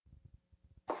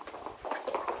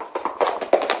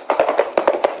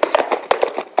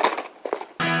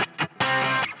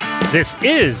This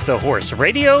is the Horse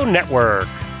Radio Network.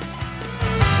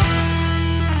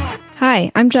 Hi,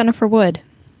 I'm Jennifer Wood.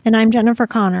 And I'm Jennifer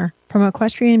Connor from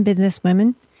Equestrian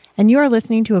Businesswomen, and you are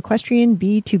listening to Equestrian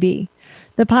B2B,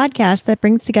 the podcast that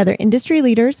brings together industry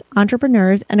leaders,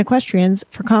 entrepreneurs, and equestrians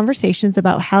for conversations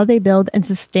about how they build and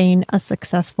sustain a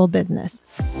successful business.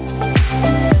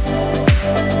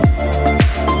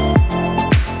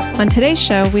 On today's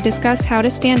show, we discuss how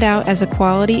to stand out as a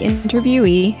quality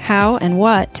interviewee, how and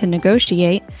what to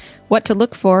negotiate, what to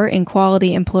look for in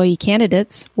quality employee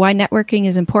candidates, why networking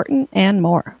is important, and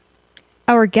more.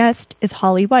 Our guest is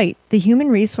Holly White, the human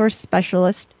resource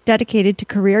specialist dedicated to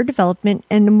career development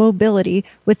and mobility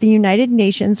with the United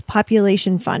Nations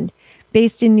Population Fund,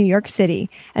 based in New York City,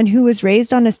 and who was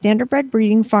raised on a standardbred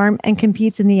breeding farm and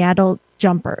competes in the adult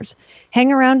jumpers.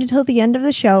 Hang around until the end of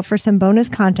the show for some bonus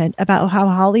content about how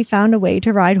Holly found a way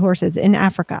to ride horses in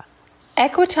Africa.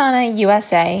 Equitana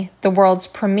USA, the world's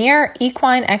premier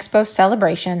equine expo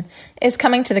celebration, is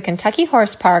coming to the Kentucky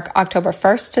Horse Park October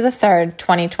 1st to the 3rd,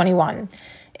 2021.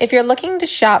 If you're looking to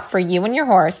shop for you and your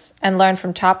horse and learn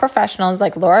from top professionals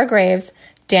like Laura Graves,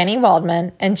 Danny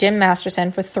Waldman, and Jim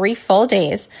Masterson for 3 full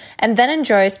days, and then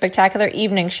enjoy a spectacular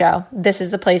evening show, this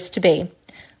is the place to be.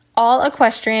 All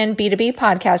Equestrian B2B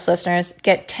podcast listeners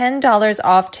get $10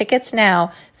 off tickets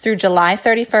now through July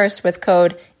 31st with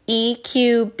code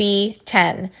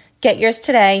EQB10. Get yours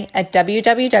today at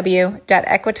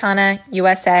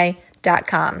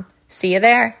www.equitanausa.com. See you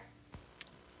there.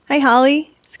 Hi,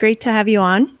 Holly. It's great to have you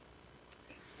on.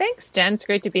 Thanks, Jen. It's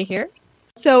great to be here.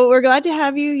 So we're glad to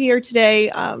have you here today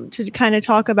to kind of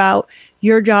talk about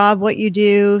your job, what you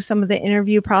do, some of the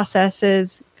interview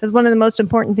processes, because one of the most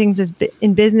important things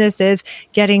in business is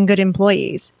getting good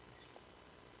employees.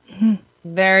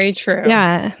 Very true.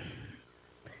 Yeah.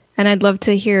 And I'd love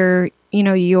to hear,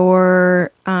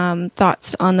 your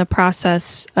thoughts on the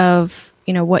process of,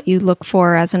 what you look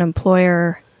for as an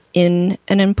employer in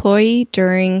an employee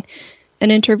during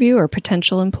an interview or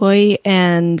potential employee.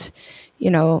 And,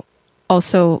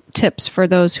 also tips for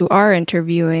those who are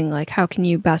interviewing, like how can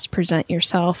you best present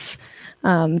yourself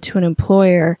to an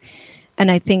employer?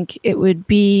 And I think it would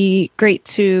be great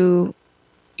to,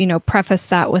 preface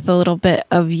that with a little bit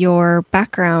of your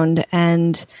background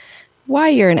and why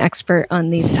you're an expert on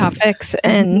these topics.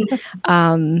 And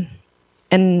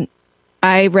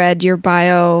I read your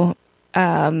bio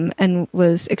and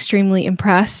was extremely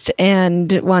impressed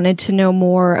and wanted to know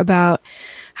more about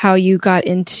how you got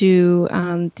into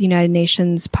the United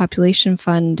Nations Population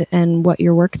Fund and what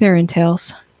your work there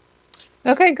entails.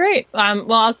 Okay, great.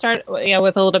 Well, I'll start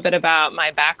with a little bit about my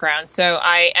background. So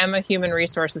I am a human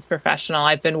resources professional.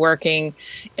 I've been working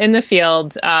in the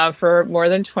field for more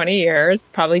than 20 years,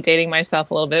 probably dating myself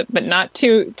a little bit, but not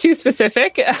too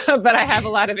specific, but I have a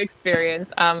lot of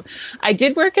experience. I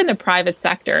did work in the private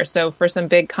sector. So for some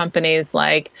big companies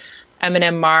like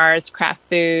M&M Mars, Kraft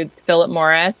Foods, Philip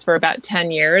Morris for about 10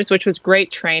 years, which was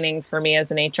great training for me as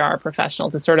an HR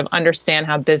professional to sort of understand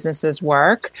how businesses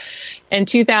work. In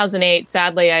 2008,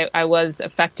 sadly, I was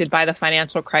affected by the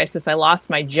financial crisis. I lost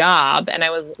my job and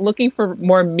I was looking for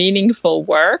more meaningful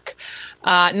work,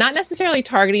 not necessarily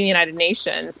targeting the United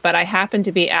Nations, but I happened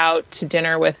to be out to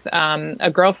dinner with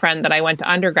a girlfriend that I went to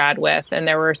undergrad with. And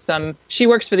she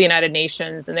works for the United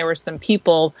Nations, and there were some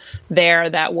people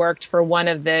there that worked for one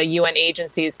of the UN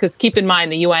agencies. Because keep in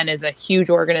mind, the UN is a huge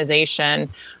organization.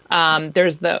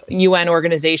 There's the UN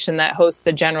organization that hosts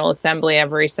the General Assembly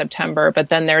every September, but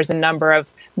then there's a number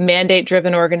of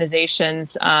mandate-driven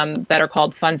organizations that are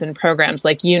called funds and programs,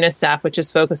 like UNICEF, which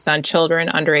is focused on children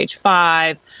under age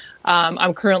 5.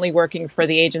 I'm currently working for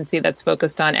the agency that's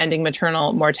focused on ending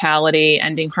maternal mortality,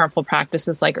 ending harmful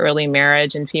practices like early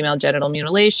marriage and female genital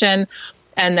mutilation,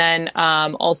 and then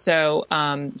also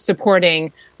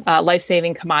supporting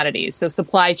life-saving commodities, so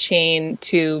supply chain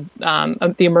to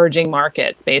the emerging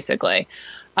markets, basically.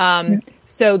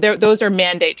 So those are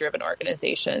mandate-driven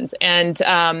organizations, and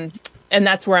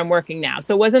that's where I'm working now.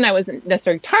 So I wasn't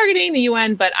necessarily targeting the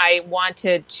UN, but I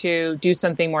wanted to do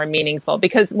something more meaningful,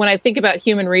 because when I think about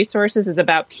human resources, it's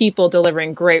about people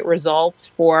delivering great results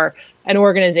for an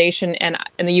organization, and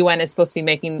the UN is supposed to be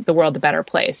making the world a better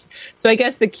place. So I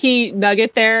guess the key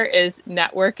nugget there is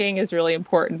networking is really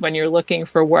important when you're looking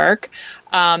for work.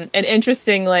 And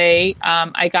interestingly,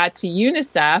 I got to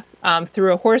UNICEF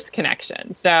through a horse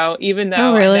connection. So even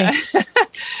though... Oh, really?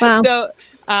 Wow.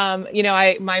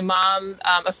 My mom,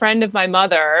 a friend of my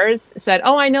mother's said,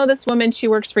 "Oh, I know this woman. She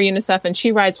works for UNICEF and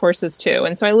she rides horses too."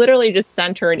 And so I literally just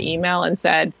sent her an email and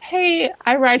said, "Hey,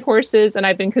 I ride horses and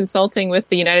I've been consulting with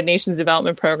the United Nations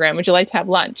Development Program. Would you like to have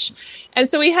lunch?" And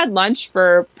so we had lunch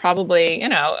for probably,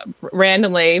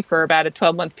 randomly for about a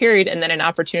 12-month period. And then an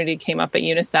opportunity came up at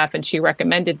UNICEF and she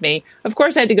recommended me. Of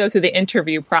course, I had to go through the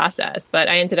interview process, but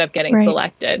I ended up getting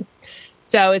selected.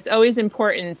 So it's always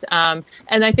important. And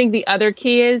I think the other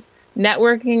key is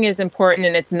networking is important.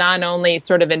 And it's not only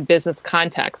sort of in business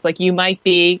context. Like you might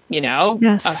be,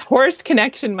 a horse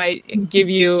connection might give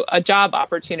you a job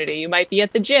opportunity. You might be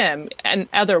at the gym and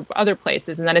other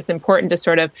places. And then it's important to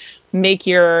sort of make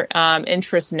your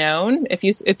interest known, if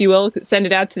you will, send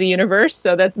it out to the universe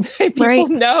so that people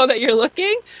know that you're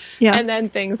looking. Yeah. And then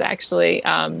things actually,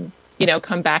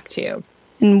 come back to you.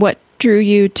 And what drew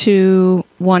you to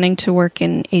wanting to work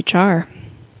in HR?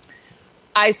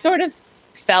 I sort of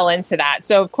fell into that.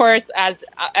 So, of course, as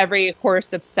every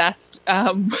horse-obsessed girl,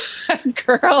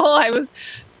 I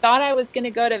thought I was going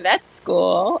to go to vet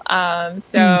school. I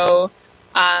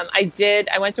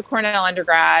went to Cornell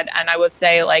undergrad, and I would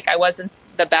say, I wasn't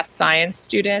the best science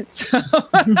student.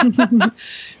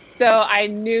 So I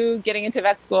knew getting into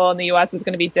vet school in the U.S. was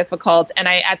going to be difficult. And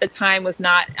I, at the time, was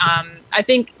not, I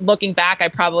think looking back, I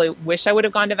probably wish I would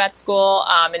have gone to vet school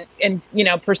and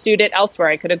pursued it elsewhere.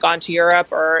 I could have gone to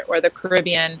Europe or the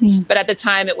Caribbean. But at the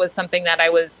time, it was something that I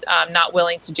was not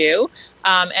willing to do.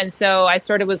 And so I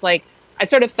sort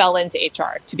of fell into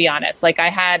HR, to be honest. I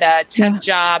had a temp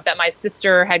job that my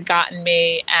sister had gotten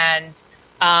me, and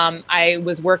I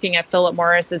was working at Philip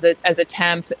Morris as a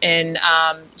temp in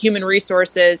human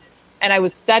resources, and I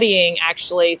was studying.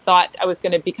 Actually, thought I was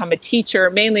going to become a teacher,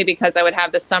 mainly because I would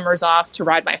have the summers off to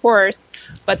ride my horse.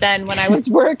 But then when I was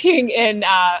working in,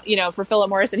 for Philip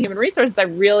Morris and human resources, I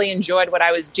really enjoyed what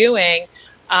I was doing.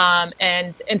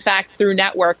 And in fact, through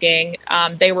networking,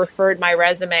 they referred my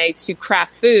resume to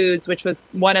Kraft Foods, which was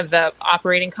one of the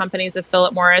operating companies of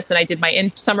Philip Morris, and I did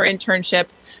my summer internship.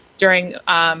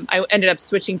 I ended up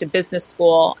switching to business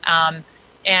school,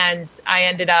 and I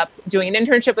ended up doing an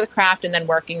internship with Kraft and then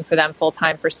working for them full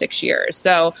time for 6 years.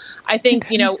 So I think,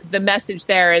 the message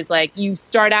there is you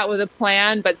start out with a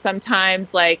plan, but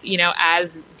sometimes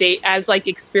as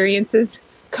experiences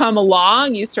come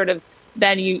along, you sort of,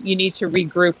 then you need to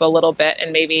regroup a little bit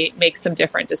and maybe make some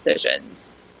different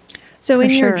decisions. So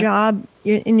in your job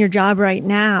right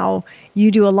now, you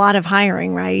do a lot of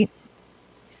hiring, right?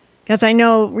 Because I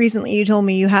know recently you told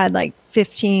me you had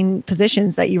 15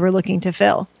 positions that you were looking to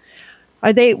fill.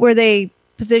 Were they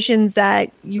positions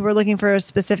that you were looking for a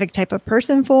specific type of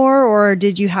person for, or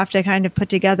did you have to kind of put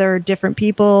together different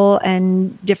people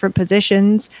and different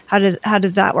positions? How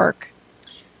does that work?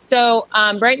 So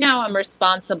right now I'm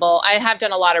responsible. I have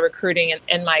done a lot of recruiting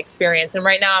in my experience. And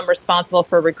right now I'm responsible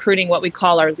for recruiting what we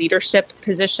call our leadership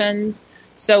positions.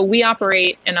 So we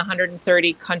operate in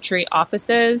 130 country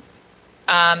offices.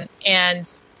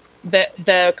 And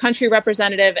the country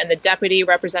representative and the deputy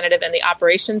representative and the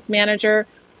operations manager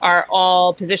are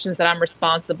all positions that I'm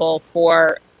responsible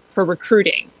for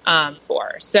recruiting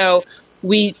for. So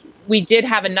we did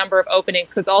have a number of openings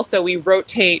because also we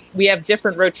have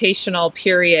different rotational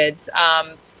periods.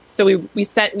 So we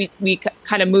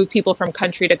kind of move people from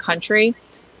country to country,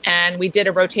 and we did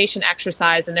a rotation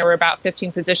exercise, and there were about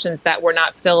 15 positions that were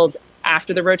not filled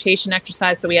after the rotation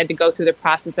exercise. So we had to go through the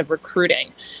process of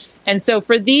recruiting. And so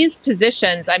for these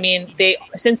positions,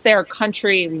 since they are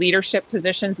country leadership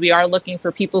positions, we are looking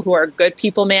for people who are good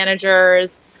people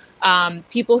managers,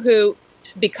 people who,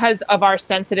 because of our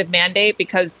sensitive mandate,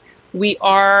 because we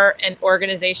are an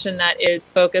organization that is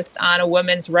focused on a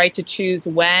woman's right to choose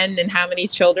when and how many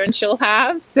children she'll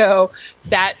have. So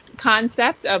that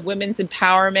concept of women's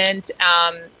empowerment,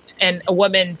 and a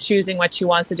woman choosing what she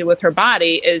wants to do with her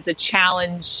body is a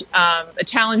challenging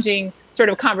sort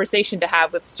of conversation to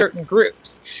have with certain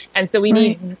groups. And so we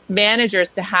need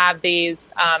managers to have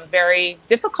these very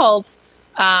difficult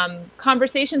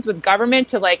conversations with government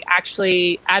to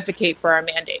actually advocate for our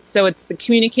mandate. So it's the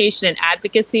communication and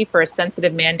advocacy for a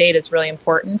sensitive mandate is really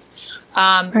important.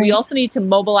 We also need to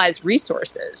mobilize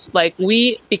resources.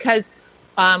 Because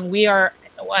we are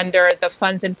under the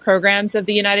funds and programs of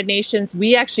the United Nations,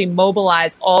 we actually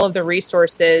mobilize all of the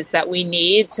resources that we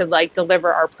need to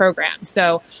deliver our program.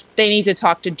 So they need to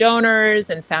talk to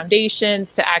donors and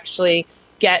foundations to actually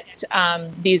get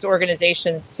these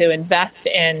organizations to invest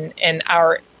in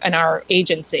our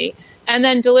agency. And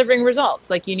then delivering results.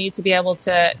 Like you need to be able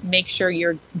to make sure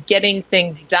you're getting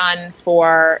things done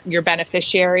for your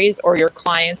beneficiaries or your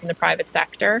clients in the private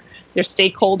sector, their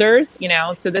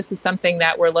stakeholders, so this is something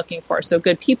that we're looking for. So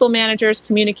good people managers,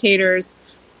 communicators,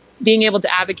 being able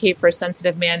to advocate for a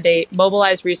sensitive mandate,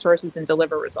 mobilize resources, and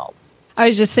deliver results. I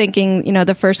was just thinking,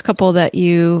 the first couple that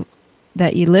you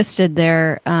listed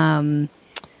there, I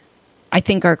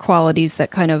think are qualities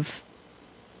that kind of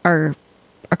are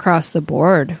across the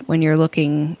board when you're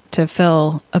looking to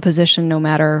fill a position, no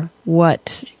matter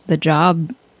what the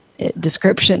job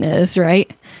description is, right?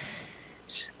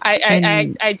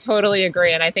 I totally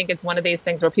agree. And I think it's one of these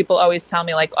things where people always tell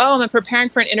me like, oh, I'm preparing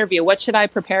for an interview. What should I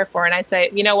prepare for? And I say,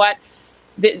 you know what?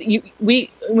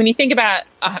 When you think about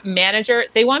a manager,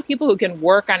 they want people who can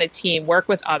work on a team, work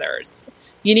with others.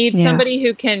 You need somebody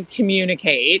who can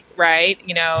communicate, right?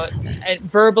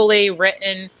 Verbally,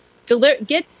 written,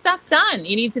 get stuff done.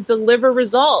 You need to deliver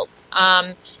results.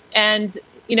 And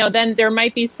then there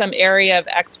might be some area of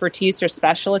expertise or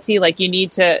specialty. Like you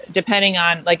need to, depending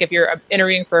on, like if you're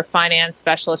interviewing for a finance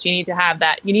specialist, you need to have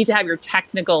your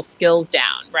technical skills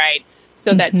down, right?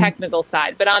 So that technical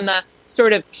side. But on the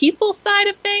sort of people side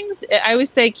of things, I always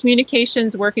say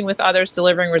communications, working with others,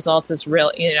 delivering results is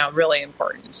really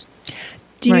important.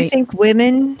 Do you think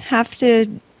women have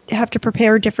to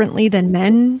prepare differently than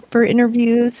men for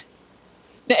interviews?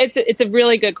 It's a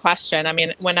really good question. I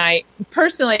mean,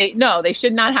 no, they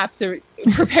should not have to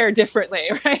prepare differently,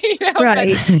 right?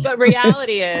 Right. But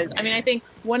reality is, I mean, I think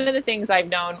one of the things I've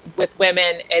known with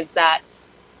women is that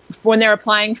when they're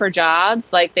applying for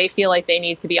jobs, like they feel like they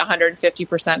need to be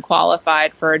 150%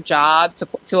 qualified for a job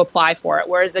to apply for it.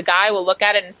 Whereas a guy will look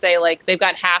at it and say, like, they've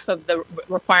got half of the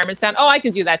requirements down. Oh, I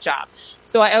can do that job.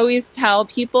 So I always tell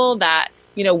people that,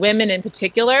 women in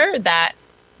particular, that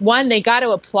one, they got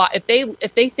to apply. If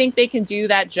they think they can do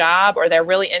that job or they're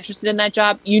really interested in that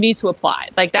job, you need to apply.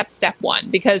 Like that's step one,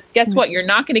 because guess what? You're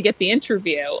not going to get the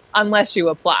interview unless you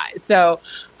apply. So,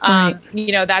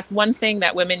 that's one thing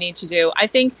that women need to do. I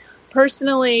think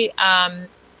personally, I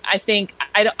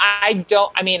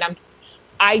don't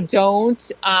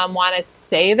want to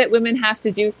say that women have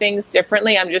to do things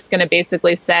differently. I'm just going to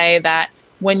basically say that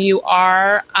when you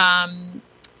are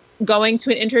going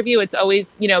to an interview, it's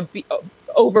always,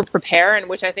 over prepare, and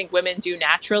which I think women do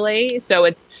naturally. So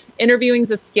it's interviewing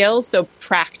is a skill. So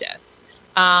practice,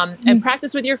 and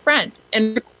practice with your friend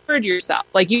and record yourself.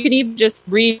 Like you could even just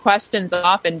read questions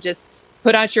off and just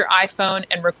put out your iPhone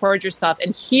and record yourself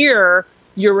and hear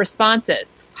your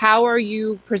responses. How are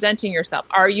you presenting yourself?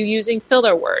 Are you using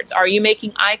filler words? Are you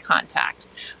making eye contact?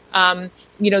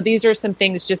 These are some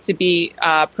things just to be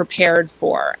prepared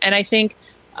for. And I think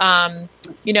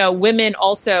women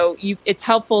also, it's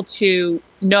helpful to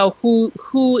know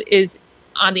who is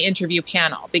on the interview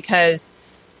panel, because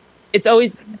it's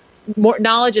always more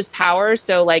knowledge is power.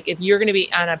 So like if you're going to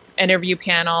be on an interview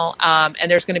panel and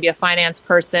there's going to be a finance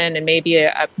person and maybe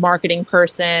a marketing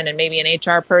person and maybe an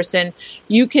HR person,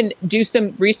 you can do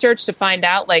some research to find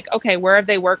out like, okay, where have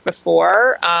they worked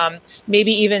before?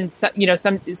 Maybe even,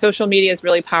 some social media is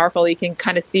really powerful. You can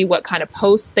kind of see what kind of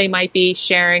posts they might be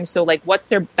sharing. So like what's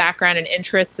their background and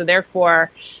interests. So therefore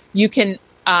you can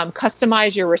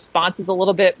customize your responses a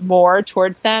little bit more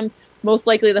towards them. Most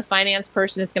likely the finance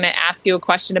person is going to ask you a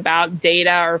question about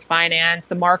data or finance.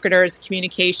 The marketers,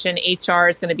 communication, HR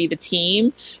is going to be the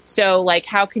team. So like,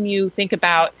 how can you think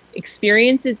about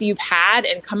experiences you've had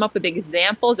and come up with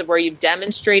examples of where you've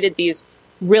demonstrated these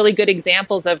really good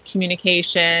examples of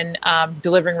communication,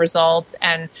 delivering results,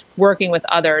 and working with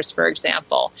others, for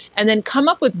example. And then come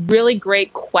up with really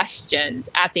great questions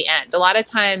at the end. A lot of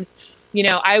times,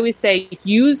 I always say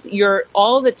use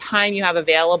all the time you have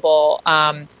available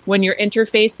when you're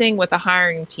interfacing with a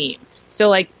hiring team. So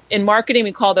like in marketing,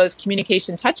 we call those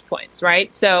communication touch points,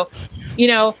 right? So,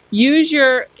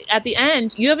 at the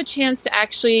end, you have a chance to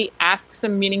actually ask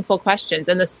some meaningful questions.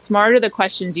 And the smarter the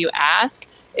questions you ask,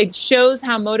 it shows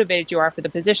how motivated you are for the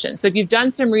position. So if you've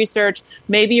done some research,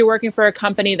 maybe you're working for a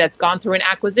company that's gone through an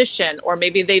acquisition, or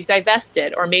maybe they've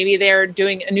divested, or maybe they're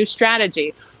doing a new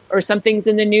strategy, or something's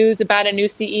in the news about a new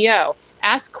CEO.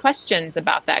 Ask questions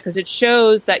about that, because it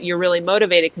shows that you're really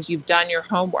motivated because you've done your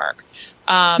homework.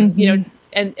 And then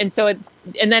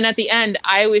at the end,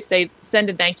 I always say send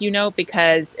a thank you note,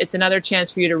 because it's another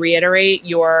chance for you to reiterate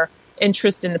your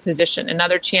interest in the position,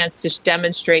 another chance to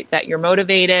demonstrate that you're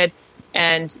motivated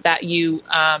and that you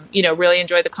really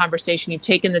enjoy the conversation. You've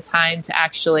taken the time to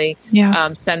actually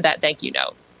send that thank you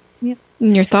note. Yeah.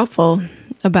 And you're thoughtful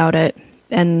about it,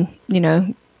 and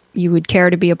you would care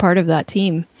to be a part of that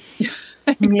team.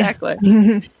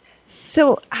 Exactly.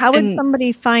 So how would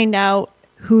somebody find out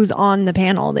who's on the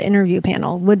panel, the interview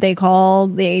panel? Would they call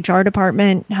the HR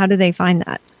department? How do they find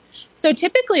that? So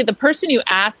typically the person who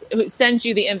sends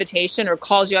you the invitation or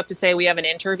calls you up to say we have an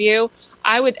interview,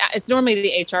 it's normally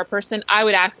the HR person. I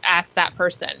would ask that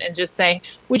person and just say,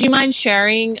 would you mind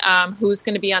sharing who's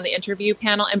going to be on the interview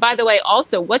panel? And by the way,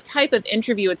 also what type of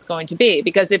interview it's going to be,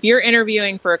 because if you're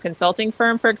interviewing for a consulting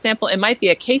firm, for example, it might be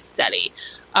a case study.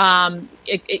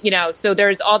 So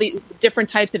there's all the different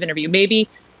types of interview. Maybe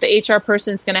the HR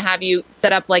person's going to have you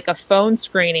set up like a phone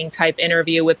screening type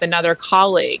interview with another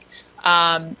colleague.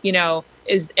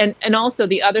 And also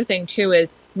the other thing too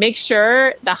is make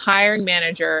sure the hiring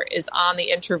manager is on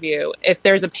the interview. If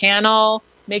there's a panel,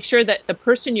 make sure that the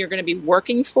person you're going to be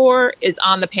working for is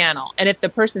on the panel. And if the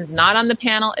person's not on the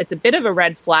panel, it's a bit of a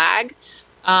red flag.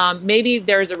 Maybe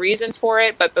there's a reason for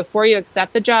it, but before you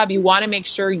accept the job, you want to make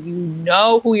sure you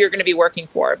know who you're going to be working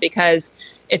for, because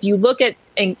if you look at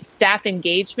staff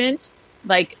engagement,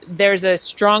 like there's a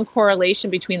strong correlation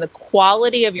between the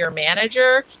quality of your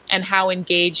manager and how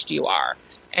engaged you are.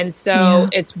 And so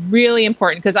it's really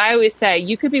important, because I always say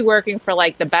you could be working for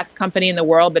like the best company in the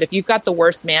world, but if you've got the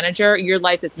worst manager, your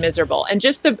life is miserable. And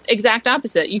just the exact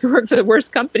opposite. You could work for the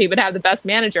worst company, but have the best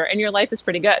manager and your life is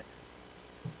pretty good.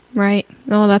 Right.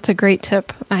 Oh, that's a great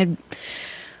tip. I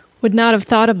would not have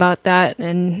thought about that.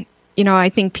 And, I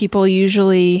think people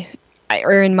usually,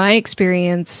 or in my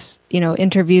experience,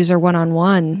 interviews are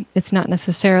one-on-one. It's not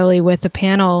necessarily with a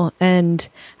panel. And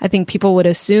I think people would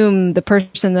assume the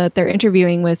person that they're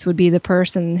interviewing with would be the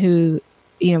person who,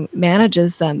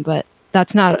 manages them. But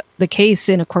that's not the case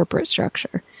in a corporate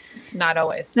structure. Not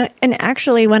always. And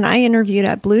actually, when I interviewed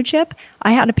at Blue Chip,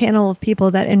 I had a panel of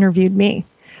people that interviewed me.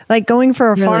 Like going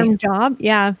for a farm job.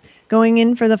 Yeah. Going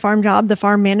in for the farm job, the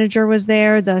farm manager was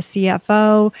there, the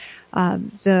CFO,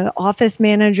 the office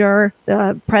manager,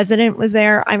 the president was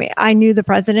there. I mean, I knew the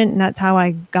president, and that's how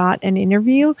I got an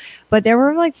interview. But there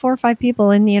were like 4 or 5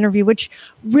 people in the interview, which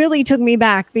really took me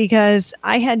back, because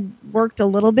I had worked a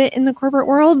little bit in the corporate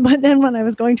world. But then when I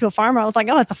was going to a farm, I was like,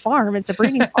 oh, it's a farm. It's a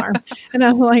breeding farm. And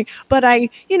I'm like, but I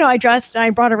dressed and I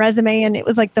brought a resume, and it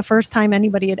was like the first time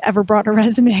anybody had ever brought a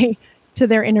resume to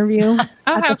their interview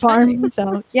at the farm. Funny.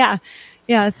 So yeah.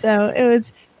 So it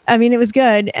was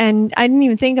good. And I didn't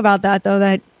even think about that though,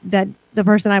 that the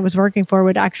person I was working for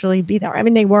would actually be there. I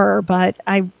mean, they were, but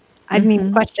I didn't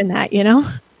even question that,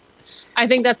 I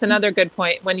think that's another good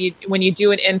point. When you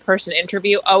do an in-person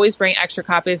interview, always bring extra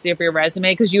copies of your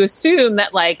resume, because you assume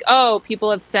that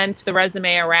people have sent the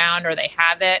resume around or they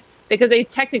have it, because they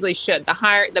technically should.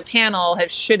 The panel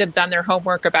should have done their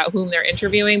homework about whom they're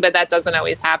interviewing, but that doesn't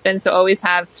always happen. So always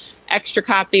have extra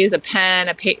copies, a pen,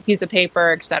 a piece of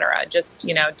paper, etc. Just,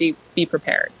 be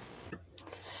prepared.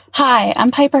 Hi,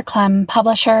 I'm Piper Clem,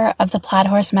 publisher of the Plaid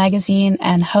Horse magazine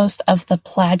and host of the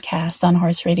Plaidcast on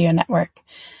Horse Radio Network.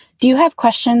 Do you have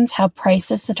questions how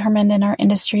price is determined in our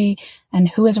industry and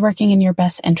who is working in your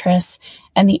best interests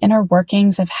and the inner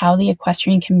workings of how the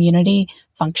equestrian community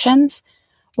functions?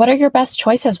 What are your best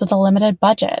choices with a limited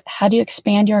budget? How do you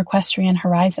expand your equestrian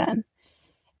horizon?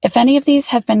 If any of these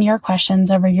have been your questions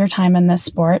over your time in this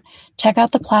sport, check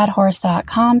out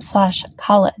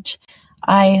theplaidhorse.com/college.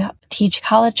 I teach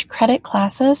college credit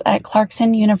classes at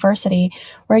Clarkson University,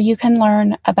 where you can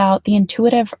learn about the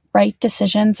intuitive right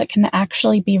decisions that can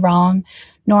actually be wrong,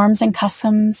 norms and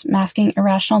customs masking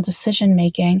irrational decision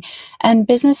making, and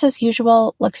business as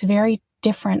usual looks very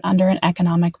different under an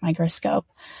economic microscope.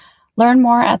 Learn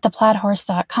more at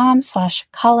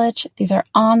theplaidhorse.com/college. These are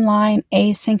online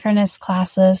asynchronous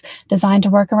classes designed to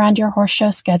work around your horse show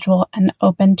schedule and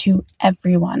open to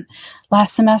everyone.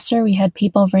 Last semester, we had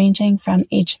people ranging from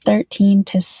age 13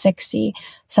 to 60.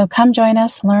 So come join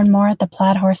us, learn more at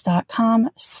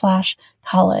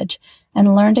theplaidhorse.com/college,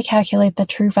 and learn to calculate the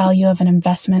true value of an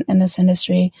investment in this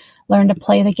industry. Learn to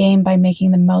play the game by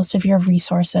making the most of your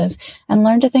resources, and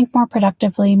learn to think more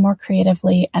productively, more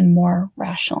creatively, and more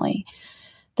rationally.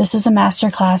 This is a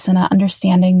masterclass in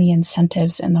understanding the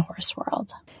incentives in the horse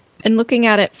world. And looking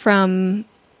at it from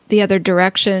the other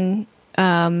direction,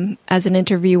 as an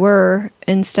interviewer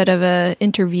instead of an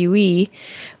interviewee,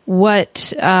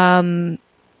 what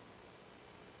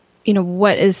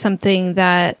is something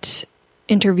that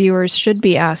interviewers should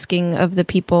be asking of the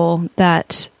people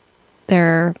that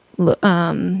they're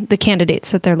the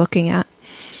candidates that they're looking at?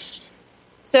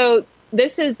 So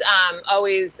this is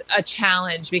always a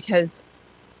challenge, because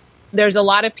there's a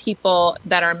lot of people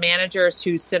that are managers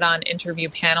who sit on interview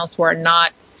panels who are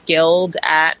not skilled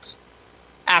at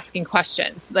asking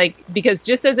questions. Because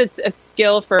just as it's a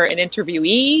skill for an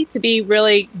interviewee to be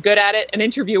really good at it, an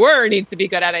interviewer needs to be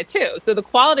good at it too. So the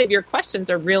quality of your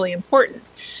questions are really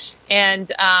important.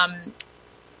 And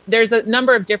there's a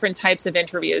number of different types of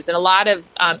interviews, and a lot of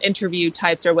interview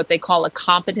types are what they call a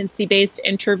competency-based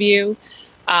interview.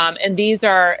 And these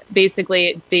are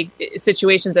basically the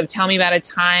situations of tell me about a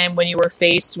time when you were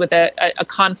faced with a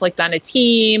conflict on a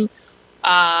team.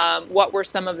 What were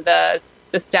some of the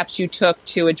steps you took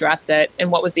to address it,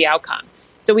 and what was the outcome?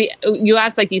 So you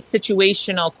ask like these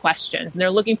situational questions, and they're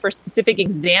looking for specific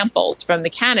examples from the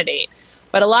candidate.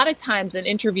 But a lot of times an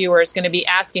interviewer is going to be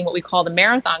asking what we call the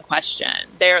marathon question.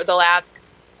 They'll ask,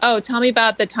 oh, tell me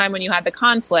about the time when you had the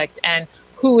conflict, and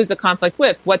who was the conflict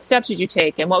with? What steps did you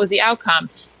take, and what was the outcome?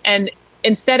 And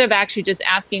instead of actually just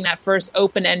asking that first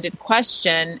open-ended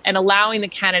question and allowing the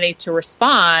candidate to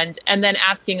respond, and then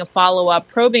asking a follow-up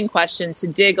probing question to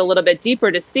dig a little bit deeper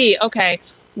to see, okay,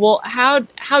 well,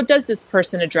 how does this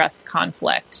person address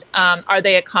conflict? Are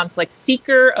they a conflict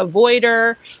seeker,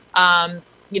 avoider?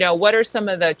 What are some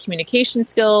of the communication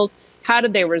skills? How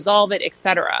did they resolve it, et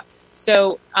cetera?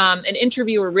 So an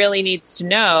interviewer really needs to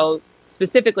know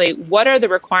specifically what are the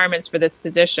requirements for this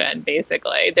position,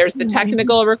 basically. There's the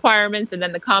technical requirements and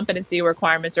then the competency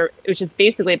requirements, which is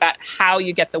basically about how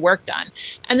you get the work done.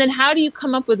 And then how do you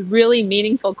come up with really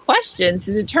meaningful questions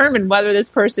to determine whether this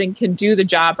person can do the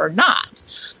job or not?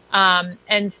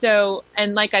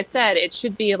 And like I said, it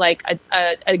should be like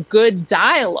a good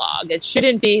dialogue. It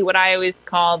shouldn't be what I always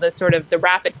call the sort of the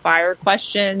rapid fire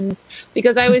questions,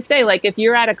 because I always say, like, if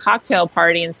you're at a cocktail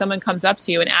party and someone comes up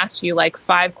to you and asks you like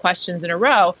 5 questions in a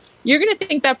row, you're going to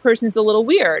think that person's a little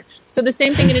weird. So the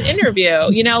same thing in an interview,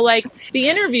 like the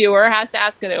interviewer has to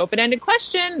ask an open-ended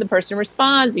question. The person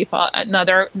responds, you follow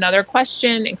another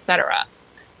question, etc.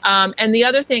 And the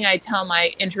other thing I tell my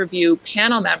interview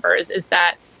panel members is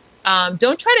that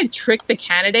don't try to trick the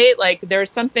candidate. Like there's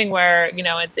something where,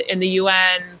 in the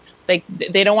UN, like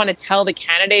they don't want to tell the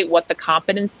candidate what the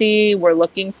competency we're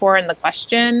looking for in the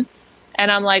question. And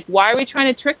I'm like, why are we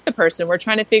trying to trick the person? We're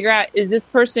trying to figure out, is this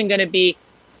person going to be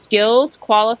skilled,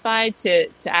 qualified to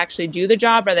actually do the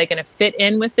job? Are they going to fit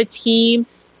in with the team?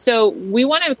 So we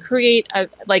want to create a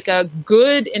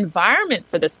good environment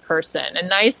for this person.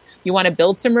 You want to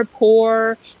build some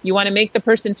rapport. You want to make the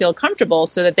person feel comfortable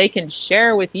so that they can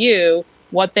share with you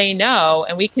what they know,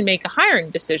 and we can make a hiring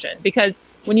decision. Because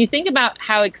when you think about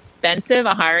how expensive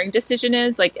a hiring decision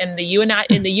is, like in the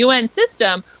UN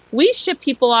system, we ship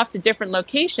people off to different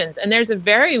locations, and there's a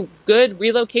very good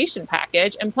relocation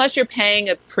package, and plus you're paying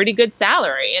a pretty good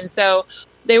salary. And so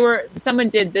someone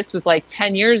did, this was like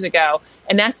 10 years ago,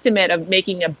 an estimate of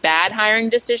making a bad hiring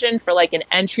decision for like an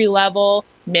entry level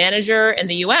manager in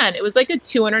the UN. It was like a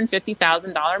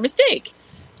 $250,000 mistake,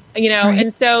 Right.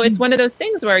 And so it's one of those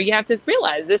things where you have to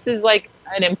realize this is like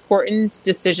an important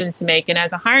decision to make. And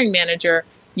as a hiring manager,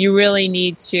 you really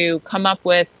need to come up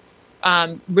with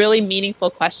really meaningful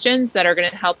questions that are going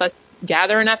to help us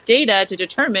gather enough data to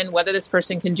determine whether this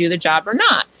person can do the job or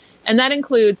not. And that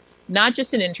includes not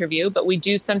just an interview, but we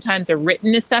do sometimes a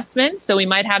written assessment. So we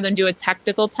might have them do a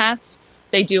technical test.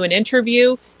 They do an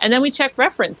interview, and then we check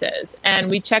references and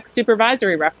we check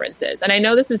supervisory references. And I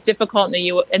know this is difficult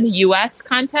in the U.S.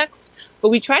 context, but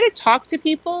we try to talk to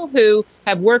people who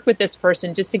have worked with this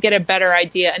person just to get a better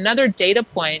idea, another data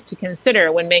point to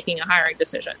consider when making a hiring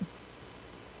decision.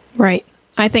 Right.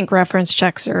 I think reference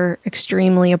checks are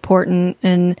extremely important,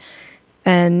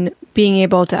 and being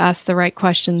able to ask the right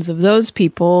questions of those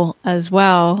people as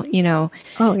well,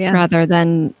 rather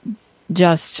than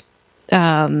just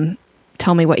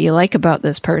tell me what you like about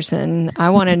this person. I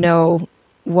want to know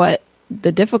what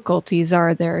the difficulties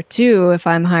are there too if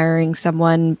I'm hiring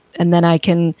someone, and then I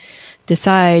can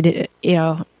decide,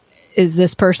 is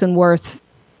this person worth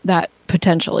that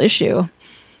potential issue?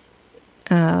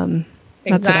 That's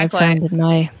what I found in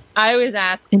my I always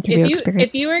ask,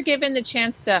 if you were given the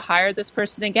chance to hire this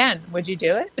person again, would you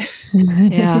do it?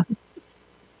 Yeah.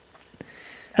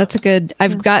 That's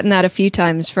I've gotten that a few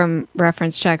times from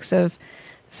reference checks of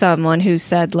someone who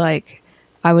said, like,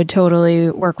 I would totally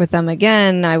work with them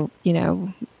again.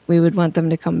 We would want them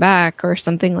to come back or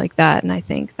something like that. And I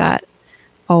think that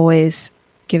always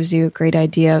gives you a great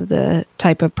idea of the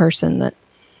type of person that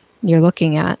you're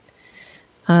looking at.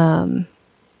 And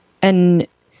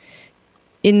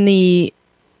in the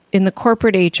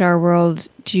corporate HR world,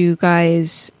 do you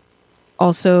guys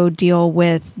also deal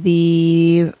with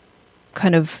the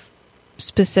kind of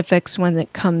specifics when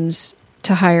it comes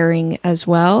to hiring as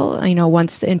well?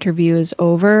 Once the interview is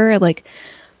over, like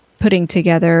putting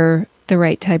together the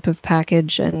right type of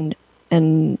package and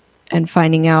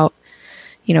finding out,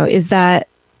 do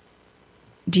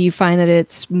you find that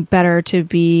it's better to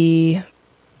be,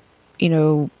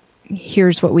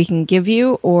 here's what we can give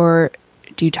you, or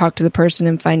do you talk to the person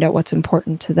and find out what's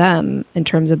important to them in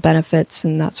terms of benefits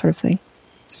and that sort of thing?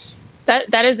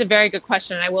 That is a very good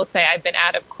question. And I will say I've been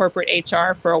out of corporate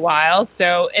HR for a while.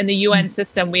 So in the UN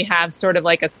system, we have sort of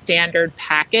like a standard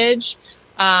package.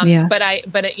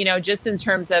 But just in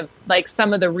terms of like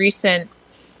some of the recent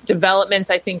developments,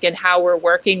 I think in how we're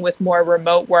working with more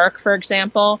remote work, for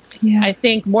example, I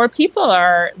think more people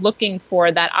are looking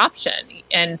for that option.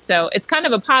 And so it's kind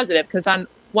of a positive because on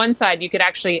one side, you could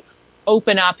actually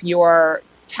open up your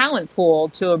talent pool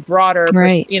to a broader,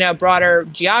 broader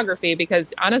geography,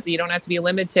 because honestly, you don't have to be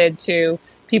limited to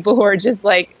people who are just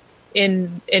like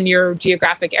in your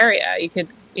geographic area. You could,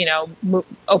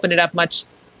 open it up much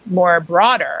more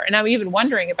broader. And I'm even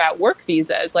wondering about work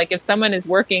visas. Like if someone is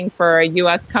working for a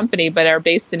US company, but are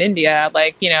based in India,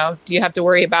 like, do you have to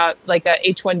worry about like a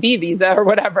H-1B visa or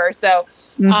whatever? So,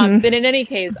 but in any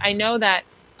case, I know that,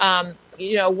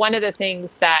 one of the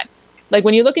things that, like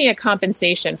when you're looking at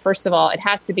compensation, first of all, it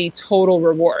has to be total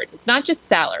rewards. It's not just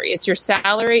salary. It's your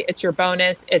salary. It's your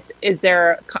bonus. Is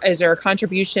there a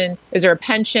contribution? Is there a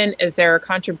pension? Is there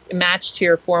a match to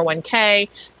your 401k?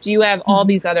 Do you have all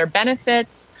these other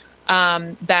benefits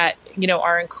that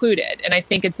are included? And I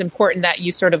think it's important that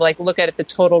you sort of like look at the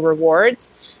total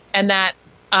rewards, and that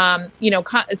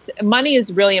money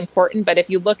is really important. But if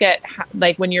you look at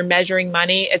like when you're measuring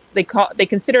money, they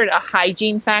consider it a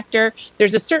hygiene factor.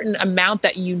 There's a certain amount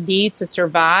that you need to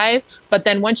survive. But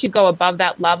then once you go above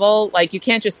that level, like you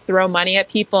can't just throw money at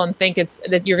people and think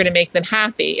that you're going to make them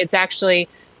happy. It's actually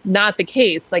not the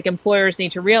case. Like employers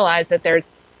need to realize that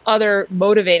there's other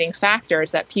motivating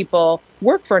factors that people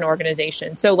work for an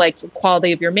organization. So like the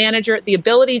quality of your manager, the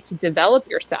ability to develop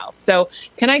yourself. So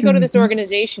can I go to this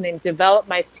organization and develop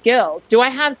my skills? Do I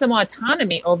have some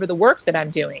autonomy over the work that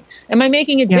I'm doing? Am I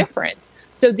making a difference?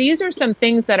 So these are some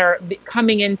things that are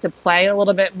coming into play a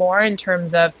little bit more in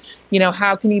terms of,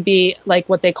 how can you be like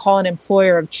what they call an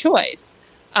employer of choice?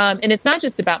 And it's not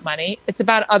just about money, it's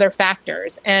about other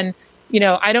factors. And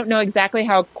I don't know exactly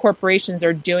how corporations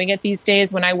are doing it these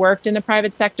days. When I worked in the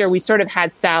private sector, we sort of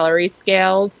had salary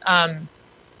scales. And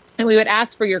we would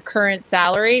ask for your current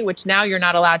salary, which now you're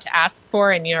not allowed to ask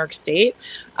for in New York State.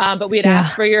 But we'd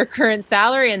ask for your current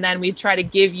salary, and then we'd try to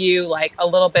give you like a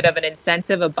little bit of an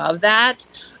incentive above that.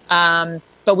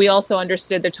 But we also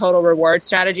understood the total reward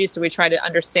strategy. So we tried to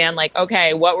understand like,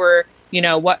 okay, what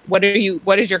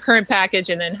is your current package?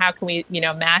 And then how can we,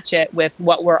 match it with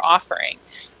what we're offering?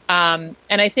 And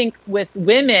I think with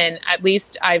women, at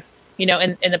least I've, in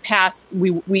the past,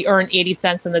 we earn 80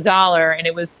 cents on the dollar, and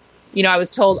it was, I was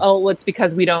told, it's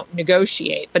because we don't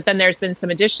negotiate. But then there's been some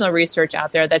additional research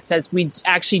out there that says we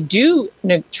actually do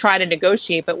try to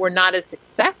negotiate, but we're not as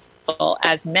successful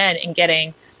as men in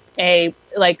getting a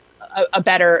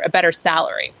better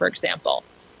salary, for example.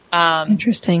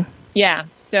 Interesting. Yeah.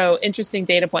 So interesting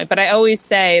data point. But I always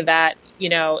say that,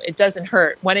 it doesn't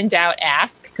hurt. When in doubt,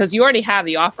 ask, because you already have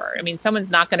the offer. I mean, someone's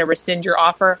not going to rescind your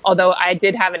offer. Although I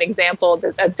did have an example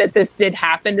that this did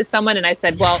happen to someone. And I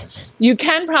said, well, you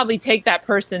can probably take that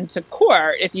person to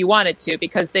court if you wanted to,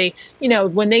 because they,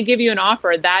 when they give you an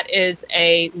offer, that is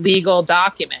a legal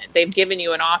document. They've given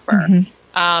you an offer.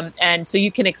 And so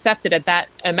you can accept it at that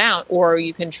amount, or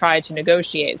you can try to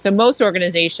negotiate. So most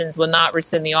organizations will not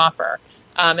rescind the offer.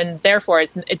 And therefore,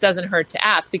 it doesn't hurt to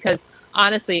ask, because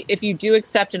honestly, if you do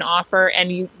accept an offer and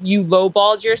you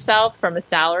lowballed yourself from a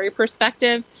salary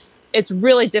perspective, it's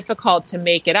really difficult to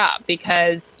make it up,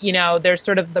 because, there's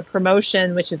sort of the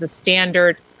promotion, which is a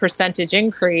standard percentage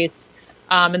increase.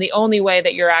 And the only way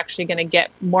that you're actually going to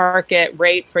get market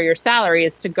rate for your salary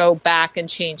is to go back and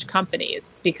change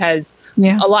companies, because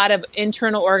a lot of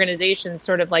internal organizations,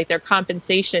 sort of like their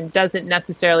compensation doesn't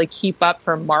necessarily keep up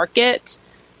for market.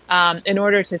 In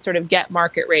order to sort of get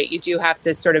market rate, you do have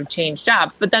to sort of change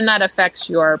jobs. But then that affects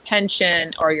your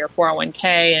pension or your 401k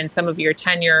and some of your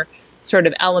tenure sort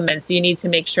of elements. You need to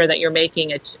make sure that you're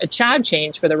making a job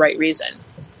change for the right reason.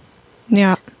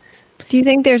 Yeah. Do you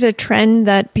think there's a trend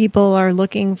that people are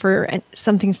looking for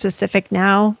something specific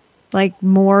now, like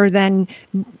more than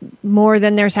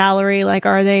their salary? Like,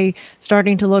 are they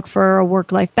starting to look for a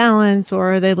work-life balance,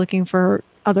 or are they looking for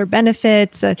other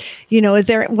benefits? Is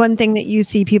there one thing that you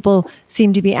see people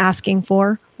seem to be asking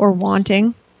for or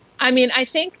wanting? I mean, I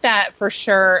think that for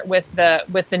sure with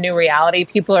the new reality,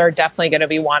 people are definitely going to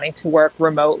be wanting to work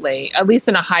remotely, at least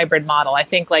in a hybrid model. I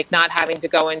think like not having to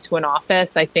go into an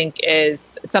office, I think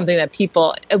is something that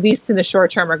people, at least in the short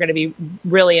term, are going to be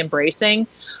really embracing.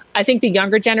 I think the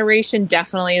younger generation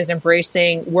definitely is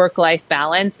embracing work-life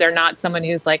balance. They're not someone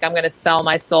who's like, I'm going to sell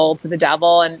my soul to the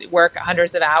devil and work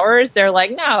hundreds of hours. They're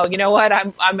like, no, you know what?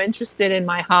 I'm interested in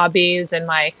my hobbies and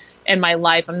my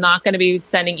life. I'm not going to be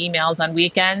sending emails on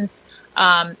weekends.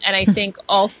 And I think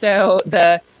also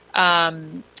the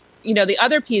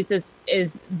other piece is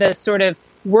the sort of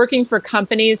working for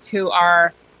companies who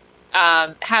are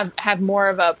have more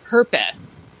of a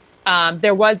purpose.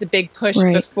 There was a big push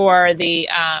before the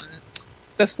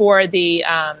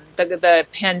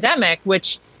pandemic,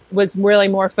 which was really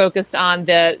more focused on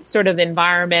the sort of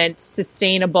environment,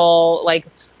 sustainable. Like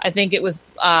I think it was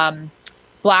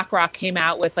BlackRock came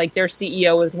out with like their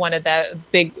CEO was one of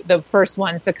the first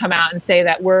ones to come out and say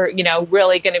that we're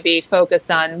really going to be focused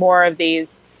on more of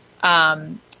these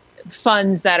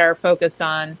funds that are focused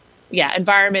on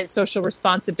environment, social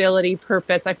responsibility,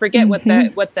 purpose. I forget what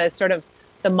the sort of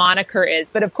the moniker is.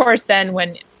 But of course, then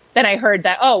I heard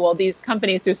that, these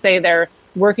companies who say they're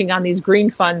working on these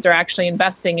green funds are actually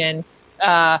investing in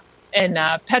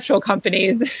petrol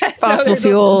companies. Fossil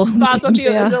fuel. Yeah.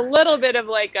 There's a little bit of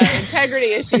like an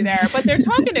integrity issue there, but they're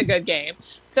talking a good game.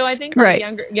 So I think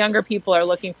younger people are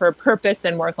looking for purpose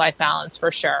and work-life balance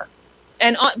for sure.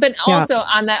 And but also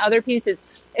on that other piece is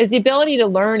the ability to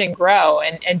learn and grow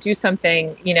and do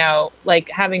something, like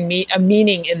having a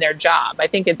meaning in their job. I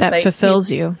think it's that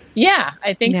fulfills you. Yeah,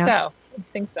 I think so.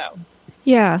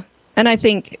 Yeah. And I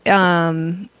think,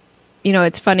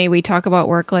 it's funny, we talk about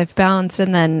work-life balance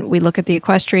and then we look at the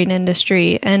equestrian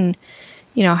industry and,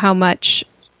 how much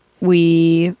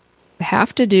we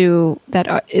have to do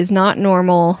that is not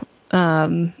normal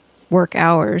work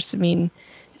hours. I mean,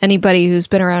 anybody who's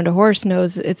been around a horse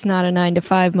knows it's not a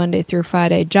 9-to-5 Monday through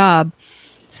Friday job.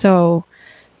 So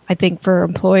I think for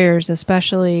employers,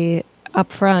 especially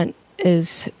upfront,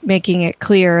 is making it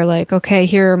clear, like, okay,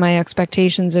 here are my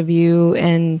expectations of you.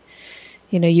 And,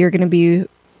 you're going to be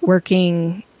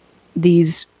working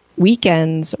these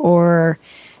weekends or,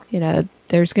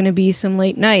 there's going to be some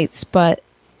late nights, but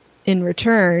in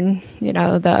return,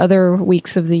 the other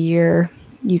weeks of the year,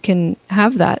 you can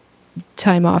have that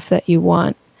time off that you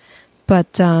want.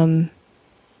 But,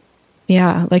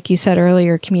 like you said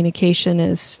earlier, communication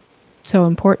is so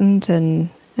important and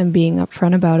being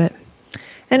upfront about it.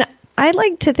 And I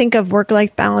like to think of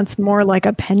work-life balance more like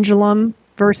a pendulum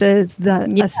versus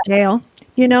a scale,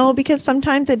 because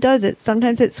sometimes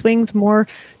sometimes it swings more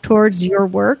towards your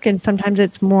work and sometimes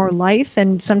it's more life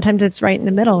and sometimes it's right in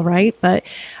the middle, right? But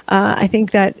I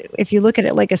think that if you look at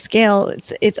it like a scale,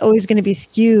 it's always going to be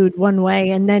skewed one way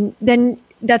and then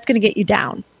that's going to get you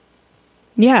down.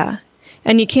 Yeah.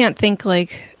 And you can't think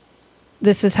like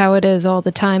this is how it is all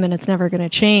the time and it's never going to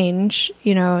change.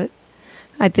 I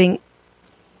think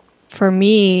for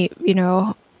me,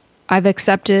 I've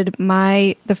accepted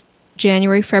the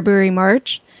January, February,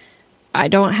 March. I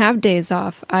don't have days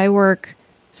off. I work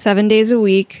 7 days a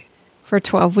week for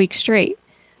 12 weeks straight.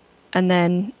 And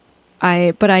then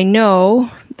but I know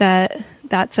that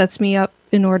sets me up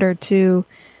in order to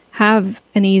have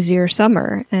an easier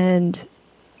summer. And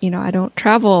I don't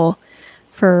travel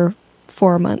for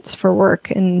 4 months for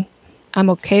work. And I'm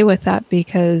okay with that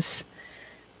because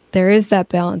there is that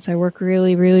balance. I work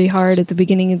really, really hard at the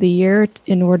beginning of the year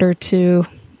in order to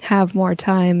have more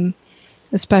time,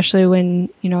 especially when,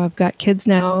 I've got kids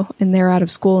now and they're out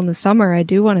of school in the summer. I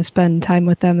do want to spend time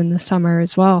with them in the summer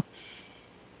as well.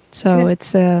 So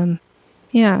it's, I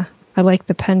like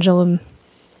the pendulum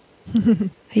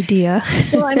idea.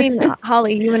 Well, I mean,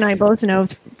 Holly, you and I both know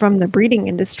from the breeding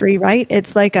industry, right?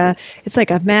 It's like a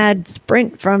mad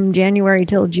sprint from January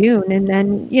till June. And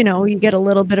then, you get a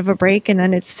little bit of a break and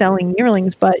then it's selling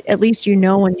yearlings, but at least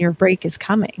when your break is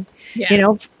coming.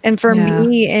 Yeah. And for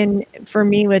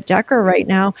me with Decker right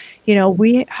now,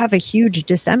 we have a huge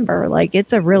December. Like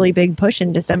it's a really big push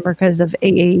in December because of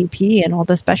AAEP and all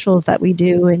the specials that we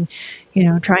do and,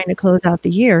 trying to close out the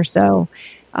year. So,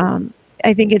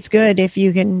 I think it's good if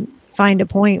you can find a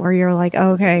point where you're like,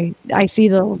 oh, okay, I see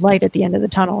the light at the end of the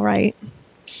tunnel, right?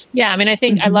 Yeah, I mean, I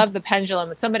think I love the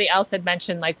pendulum. Somebody else had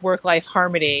mentioned like work-life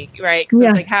harmony, right? Because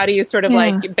it's like, how do you sort of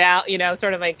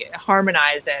sort of like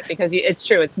harmonize it? Because it's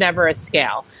true, it's never a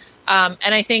scale. And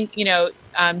I think,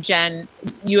 Jen,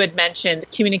 you had mentioned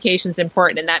communication is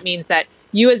important, and that means that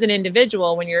you as an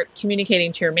individual, when you're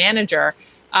communicating to your manager,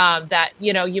 that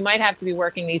you might have to be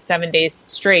working these 7 days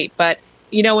straight, but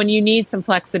when you need some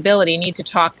flexibility, you need to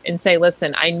talk and say,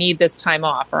 listen, I need this time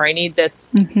off or I need this.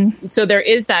 Mm-hmm. So there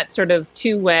is that sort of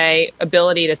two-way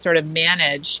ability to sort of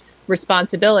manage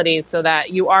responsibilities so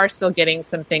that you are still getting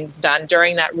some things done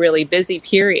during that really busy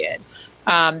period.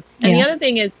 And the other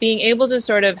thing is being able to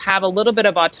sort of have a little bit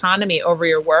of autonomy over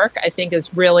your work, I think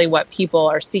is really what people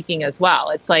are seeking as well.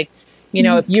 It's like,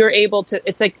 if you're able to,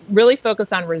 it's like really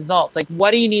focus on results. Like,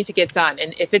 what do you need to get done?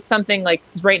 And if it's something like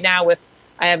right now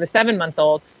I have a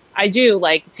 7-month-old, I do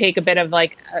like take a bit of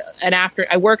like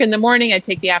I work in the morning, I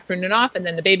take the afternoon off, and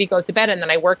then the baby goes to bed, and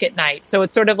then I work at night. So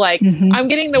it's sort of like I'm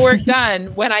getting the work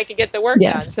done when I can get the work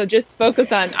done. So just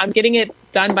focus on, I'm getting it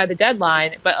done by the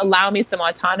deadline, but allow me some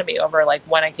autonomy over like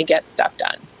when I can get stuff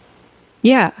done.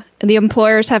 Yeah. The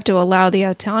employers have to allow the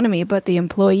autonomy, but the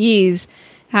employees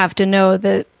have to know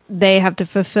that they have to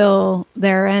fulfill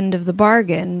their end of the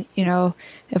bargain.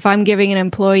 If I'm giving an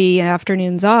employee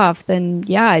afternoons off, then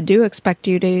I do expect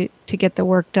you to get the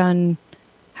work done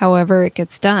however it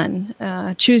gets done.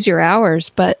 Choose your hours,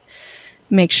 but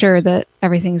make sure that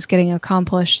everything's getting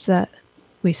accomplished that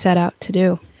we set out to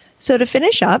do. So to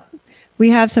finish up, we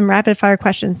have some rapid fire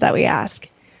questions that we ask.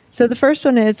 So the first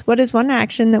one is, what is one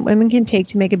action that women can take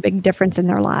to make a big difference in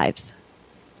their lives?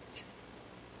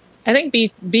 I think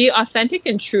be authentic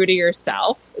and true to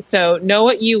yourself. So know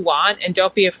what you want and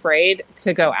don't be afraid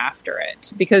to go after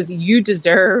it, because you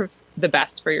deserve the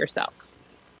best for yourself.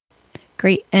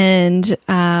 Great. And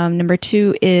number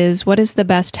 2 is, what is the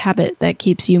best habit that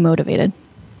keeps you motivated?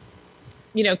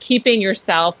 Keeping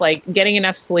yourself, like getting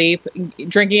enough sleep,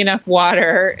 drinking enough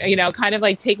water, kind of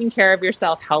like taking care of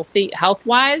yourself health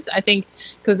wise. I think,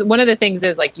 because one of the things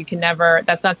is like,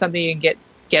 that's not something you can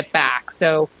get back.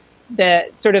 So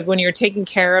that sort of when you're taking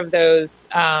care of those,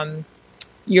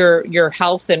 your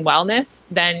health and wellness,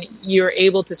 then you're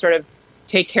able to sort of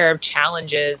take care of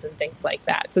challenges and things like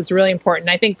that. So it's really important.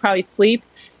 I think probably sleep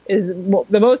is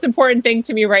the most important thing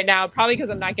to me right now, probably because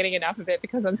I'm not getting enough of it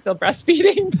because I'm still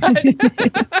breastfeeding. But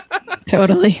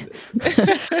Totally.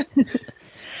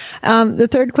 The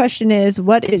third question is,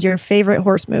 what is your favorite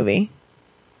horse movie?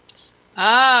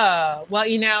 Oh, well,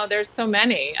 there's so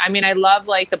many. I mean, I love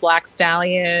like the Black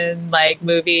Stallion, like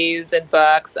movies and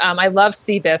books. I love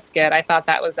Seabiscuit. I thought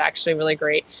that was actually really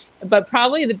great. But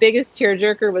probably the biggest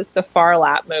tearjerker was the Phar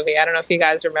Lap movie. I don't know if you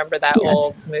guys remember that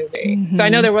old movie. So I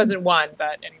know there wasn't one,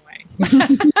 but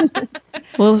anyway.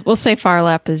 We'll say Phar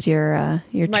Lap is your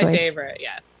choice. My favorite,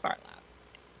 yes, Phar Lap.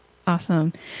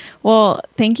 Awesome. Well,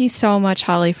 thank you so much,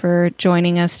 Holly, for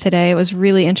joining us today. It was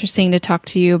really interesting to talk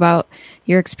to you about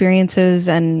your experiences,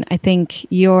 and I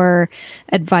think your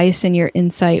advice and your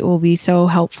insight will be so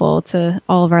helpful to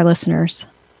all of our listeners.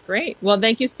 Great. Well,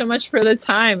 thank you so much for the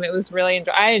time. It was really,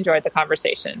 I enjoyed the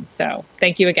conversation. So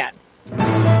thank you again.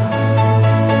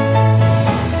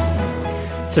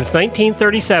 Since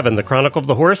 1937, the Chronicle of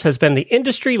the Horse has been the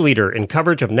industry leader in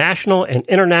coverage of national and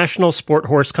international sport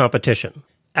horse competition.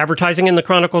 Advertising in the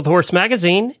Chronicle of the Horse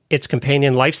magazine, its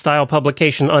companion lifestyle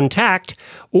publication Untacked,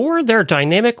 or their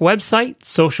dynamic website,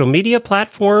 social media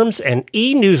platforms, and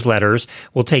e-newsletters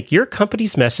will take your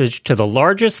company's message to the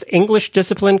largest English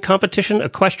discipline competition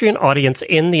equestrian audience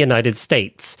in the United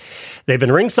States. They've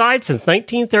been ringside since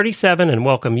 1937 and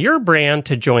welcome your brand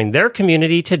to join their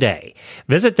community today.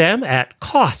 Visit them at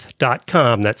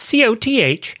koth.com. That's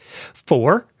COTH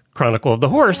for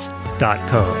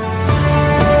chronicleofthehorse.com.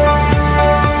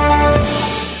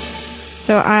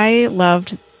 So I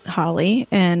loved Holly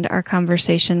and our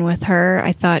conversation with her.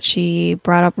 I thought she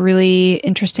brought up really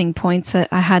interesting points that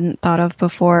I hadn't thought of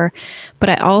before. But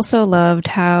I also loved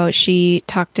how she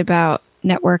talked about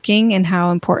networking and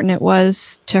how important it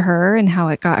was to her and how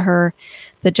it got her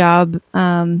the job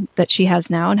that she has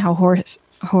now, and how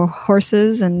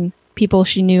horses and people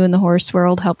she knew in the horse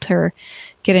world helped her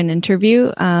get an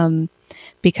interview.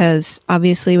 Because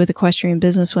obviously with equestrian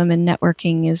businesswomen,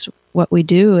 networking is what we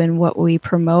do and what we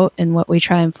promote and what we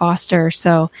try and foster.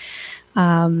 So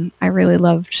I really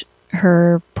loved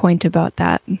her point about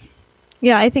that.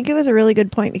 Yeah, I think it was a really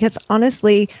good point, because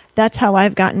honestly, that's how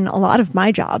I've gotten a lot of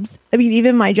my jobs. I mean,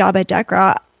 even my job at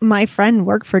DECRA, my friend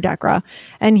worked for DECRA,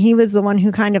 and he was the one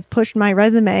who kind of pushed my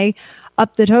resume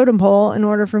up the totem pole in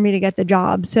order for me to get the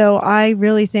job. So I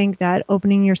really think that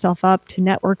opening yourself up to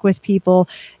network with people,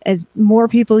 as more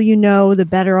people you know, the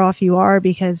better off you are,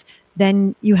 because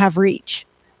then you have reach,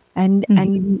 and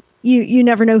and you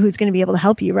never know who's going to be able to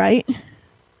help you, right?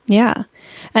 Yeah.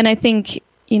 And I think,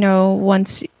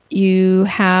 once you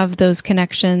have those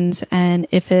connections, and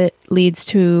if it leads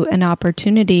to an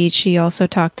opportunity, she also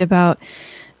talked about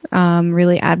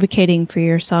really advocating for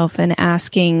yourself and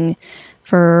asking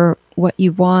for what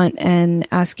you want and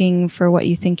asking for what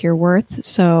you think you're worth.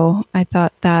 So I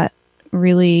thought that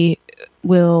really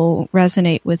will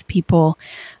resonate with people,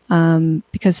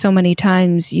 because so many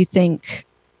times you think,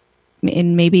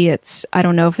 and maybe it's, I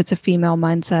don't know if it's a female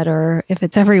mindset or if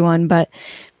it's everyone, but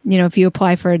if you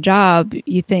apply for a job,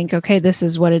 you think, okay, this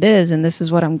is what it is and this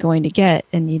is what I'm going to get.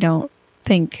 And you don't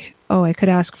think, oh, I could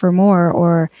ask for more,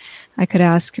 or I could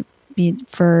ask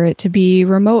for it to be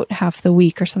remote half the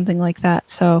week or something like that.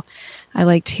 So I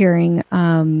liked hearing,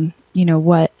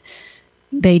 what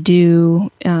they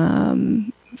do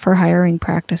for hiring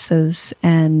practices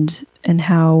and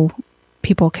how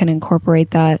people can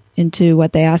incorporate that into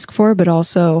what they ask for, but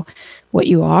also what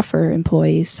you offer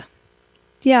employees.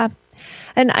 Yeah.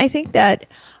 And I think that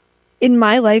in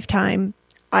my lifetime,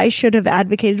 I should have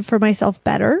advocated for myself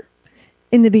better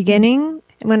in the beginning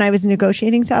when I was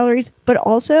negotiating salaries. But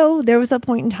also there was a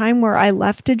point in time where I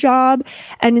left a job,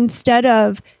 and instead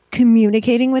of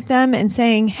communicating with them and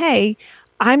saying, hey,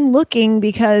 I'm looking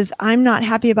because I'm not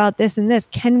happy about this and this.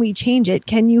 Can we change it?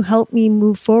 Can you help me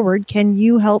move forward? Can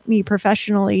you help me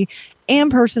professionally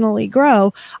and personally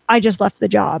grow? I just left the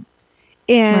job.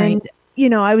 And,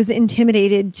 I was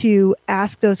intimidated to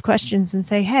ask those questions and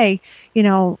say, hey,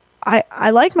 I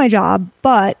like my job,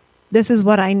 but this is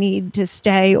what I need to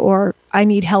stay, or I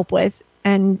need help with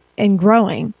and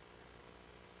growing.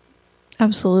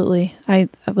 Absolutely. I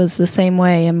was the same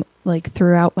way. I'm like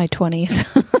throughout my 20s.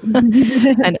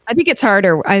 And I think it's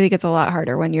harder. I think it's a lot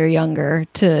harder when you're younger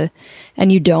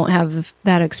and you don't have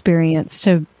that experience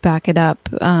to back it up.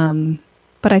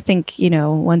 But I think,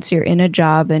 once you're in a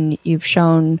job and you've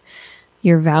shown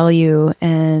your value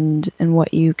and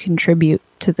what you contribute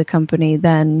to the company,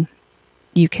 then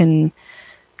you can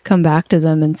come back to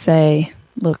them and say,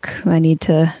 look, I need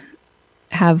to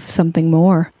have something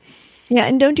more. Yeah.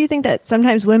 And don't you think that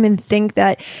sometimes women think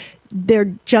that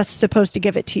they're just supposed to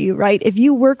give it to you, right? If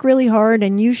you work really hard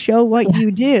and you show what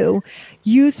you do,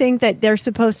 you think that they're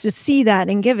supposed to see that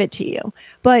and give it to you.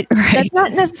 But that's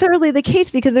not necessarily the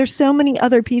case, because there's so many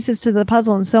other pieces to the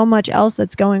puzzle and so much else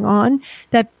that's going on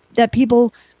that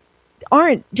people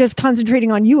aren't just concentrating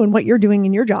on you and what you're doing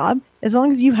in your job. As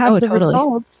long as you have the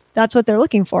results, that's what they're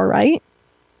looking for, right?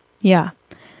 Yeah.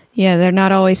 Yeah, they're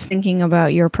not always thinking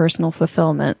about your personal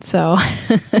fulfillment. So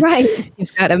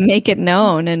you've got to make it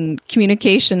known. And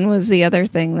communication was the other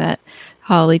thing that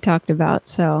Holly talked about.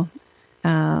 So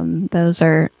those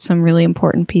are some really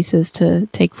important pieces to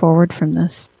take forward from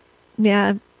this.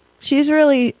 Yeah, she's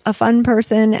really a fun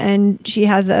person, and she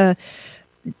has a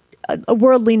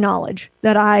worldly knowledge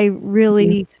that I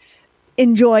really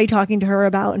enjoy talking to her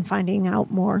about and finding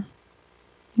out more.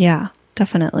 Yeah,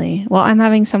 definitely. Well, I'm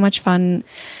having so much fun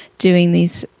doing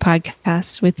these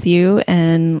podcasts with you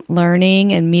and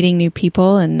learning and meeting new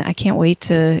people. And I can't wait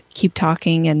to keep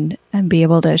talking and be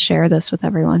able to share this with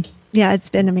everyone. Yeah, it's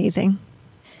been amazing.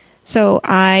 So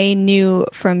I knew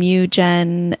from you,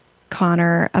 Jen,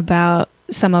 Connor, about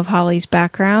some of Holly's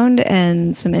background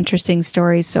and some interesting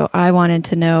stories. So I wanted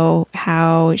to know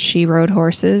how she rode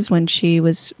horses when she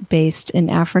was based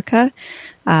in Africa.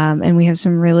 And we have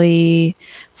some really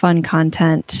fun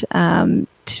content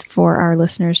for our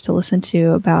listeners to listen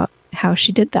to about how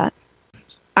she did that.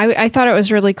 I thought it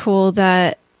was really cool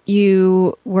that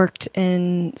you worked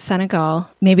in Senegal.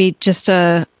 Maybe just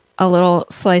a little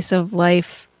slice of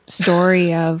life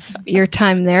story of your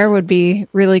time there would be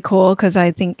really cool, because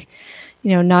I think,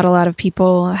 not a lot of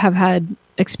people have had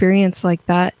experience like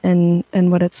that and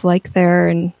what it's like there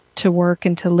and to work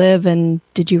and to live. And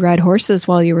did you ride horses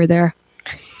while you were there?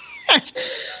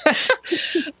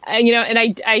 And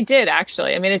I did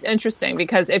actually. I mean, it's interesting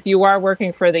because if you are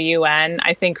working for the UN,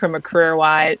 I think from a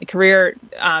career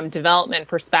development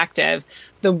perspective,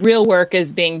 the real work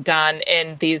is being done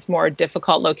in these more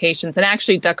difficult locations. And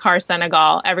actually, Dakar,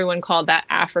 Senegal, everyone called that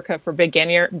Africa for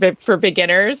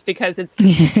beginners because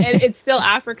it's still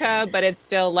Africa, but it's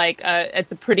still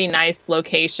it's a pretty nice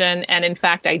location. And in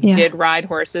fact, I did ride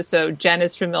horses, so Jen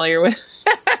is familiar with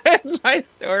my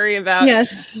story about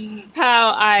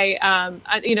how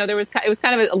it was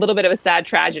kind of a little bit of a sad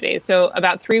tragedy. So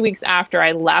about 3 weeks after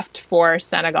I left for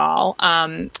Senegal,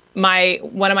 one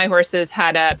of my horses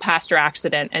had a pasture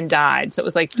accident and died. So it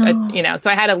was so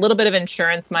I had a little bit of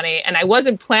insurance money, and I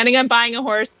wasn't planning on buying a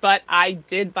horse, but I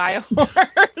did buy a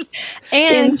horse.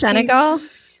 And in Senegal?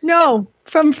 No,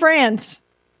 from France.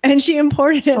 And she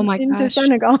imported it into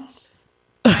Senegal.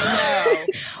 I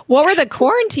know. What were the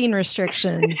quarantine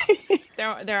restrictions?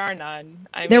 There are none.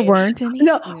 There weren't any?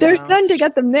 No, there's none to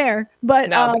get them there. But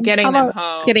getting them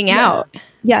home. Getting out.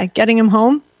 Yeah, getting him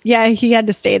home. Yeah, he had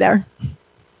to stay there.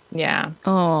 Yeah.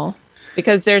 Oh.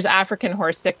 Because there's African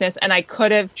horse sickness, and I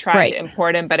could have tried to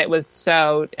import him, but it was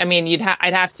I'd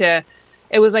have to,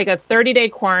 it was like a 30-day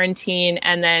quarantine,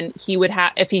 and then he would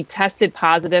have, if he tested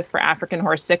positive for African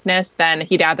horse sickness, then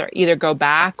he'd either go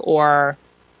back or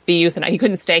be euthanized. He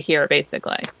couldn't stay here,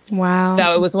 basically. Wow.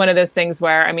 So it was one of those things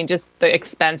where, I mean, just the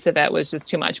expense of it was just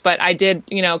too much. But I did,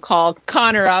 call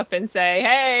Connor up and say,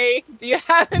 hey, do you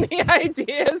have any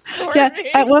ideas for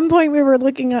me? At one point we were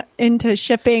looking into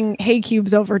shipping hay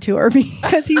cubes over to her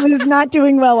because he was not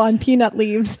doing well on peanut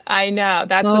leaves. I know.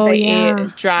 That's what they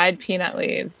eat, dried peanut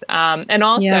leaves. And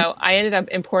also I ended up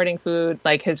importing food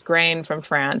like his grain from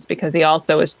France because he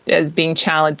also is being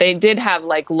challenged. They did have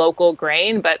like local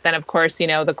grain, but then of course,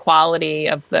 the quality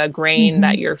of the grain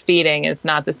that you're feeding is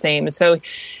not the same. So,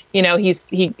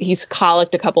 he's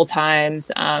colicked a couple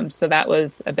times. So that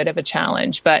was a bit of a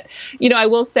challenge. But, I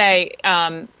will say,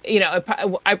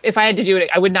 if I had to do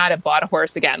it, I would not have bought a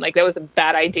horse again. Like that was a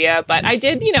bad idea. But I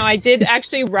did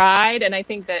actually ride. And I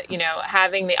think that,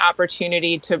 having the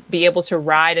opportunity to be able to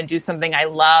ride and do something I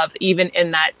love, even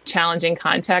in that challenging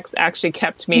context, actually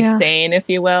kept me sane, if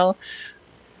you will.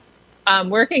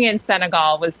 Working in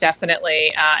Senegal was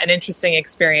definitely an interesting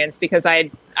experience because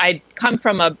I'd come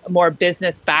from a more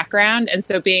business background. And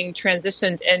so being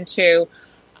transitioned into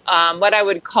what I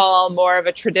would call more of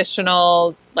a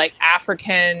traditional, like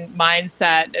African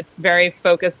mindset, it's very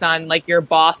focused on like your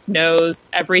boss knows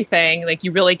everything. Like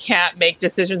you really can't make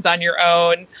decisions on your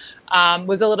own,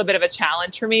 was a little bit of a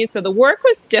challenge for me. So the work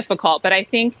was difficult, but I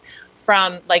think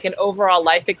from like an overall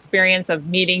life experience of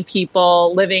meeting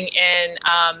people, living in,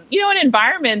 an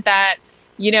environment that,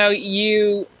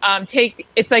 you take,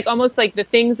 it's like almost like the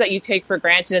things that you take for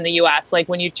granted in the US, like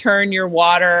when you turn your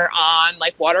water on,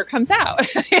 like water comes out,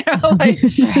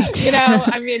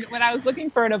 I mean, when I was looking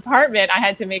for an apartment, I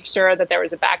had to make sure that there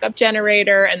was a backup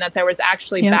generator and that there was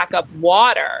actually backup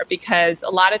water because a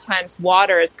lot of times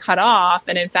water is cut off.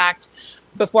 And in fact,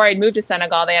 before I'd moved to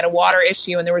Senegal, they had a water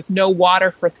issue and there was no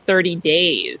water for 30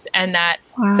 days. And that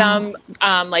some,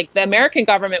 like the American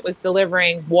government was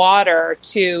delivering water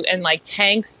and like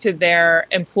tanks to their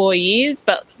employees,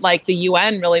 but like the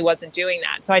UN really wasn't doing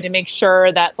that. So I had to make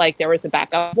sure that like there was a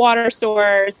backup water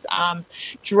source.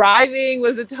 Driving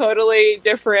was a totally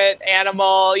different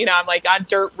animal. I'm like on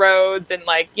dirt roads and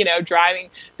like, driving,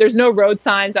 there's no road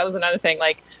signs. That was another thing.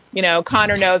 Like,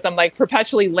 Connor knows I'm like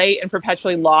perpetually late and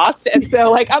perpetually lost. And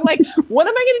so like, I'm like, what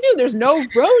am I going to do? There's no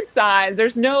road signs.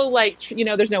 There's no like,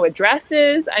 there's no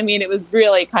addresses. I mean, it was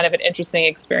really kind of an interesting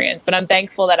experience, but I'm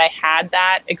thankful that I had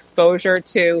that exposure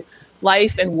to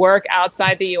life and work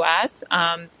outside the US.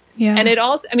 And it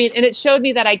also, and it showed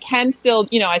me that I can still,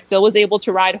 I still was able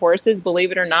to ride horses,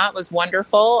 believe it or not. It was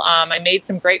wonderful. I made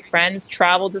some great friends,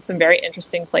 traveled to some very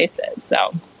interesting places.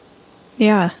 So.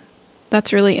 Yeah.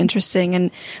 That's really interesting.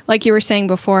 And like you were saying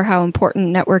before, how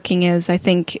important networking is, I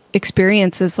think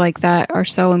experiences like that are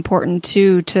so important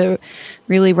too, to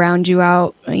really round you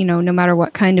out, no matter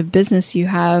what kind of business you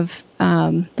have.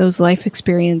 Those life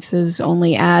experiences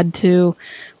only add to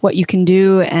what you can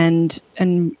do and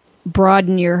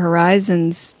broaden your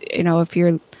horizons. If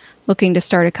you're looking to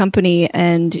start a company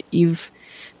and you've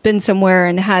been somewhere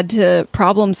and had to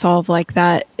problem solve like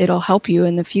that, it'll help you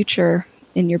in the future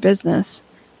in your business.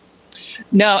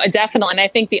 No, definitely. And I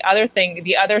think the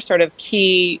other sort of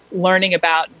key learning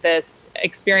about this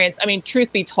experience,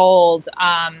 truth be told,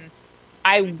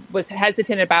 I was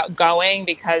hesitant about going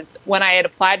because when I had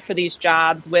applied for these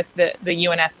jobs with the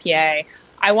UNFPA,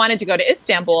 I wanted to go to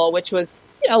Istanbul, which was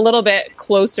a little bit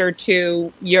closer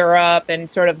to Europe and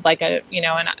sort of like an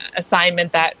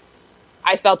assignment that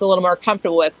I felt a little more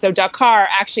comfortable with. So Dakar,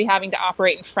 actually having to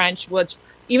operate in French, which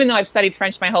even though I've studied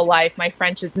French my whole life, my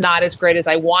French is not as great as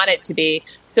I want it to be.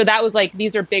 So that was like,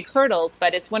 these are big hurdles,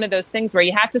 but it's one of those things where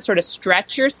you have to sort of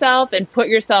stretch yourself and put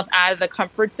yourself out of the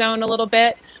comfort zone a little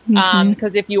bit.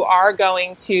 Because if you are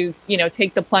going to,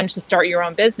 take the plunge to start your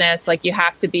own business, like you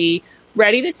have to be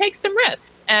ready to take some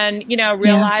risks and,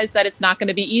 realize that it's not going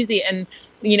to be easy. And,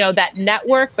 that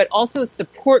network, but also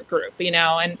support group,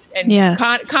 and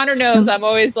yes. Connor knows I'm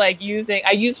always like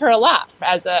I use her a lot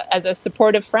as a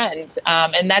supportive friend.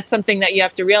 And that's something that you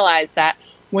have to realize, that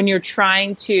when you're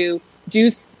trying to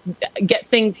get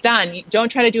things done, you don't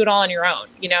try to do it all on your own.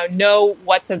 Know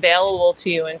what's available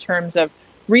to you in terms of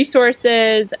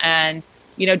resources, and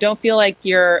don't feel like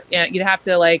you have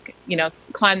to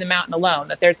climb the mountain alone,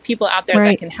 that there's people out there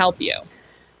that can help you.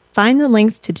 Find the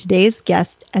links to today's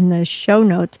guest and the show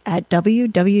notes at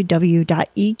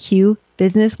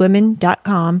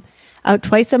www.eqbusinesswomen.com, out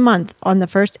twice a month on the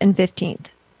 1st and 15th.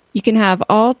 You can have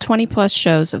all 20 plus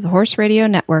shows of the Horse Radio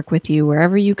Network with you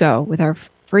wherever you go with our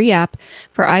free app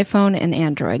for iPhone and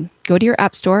Android. Go to your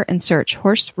app store and search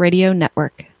Horse Radio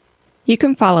Network. You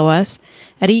can follow us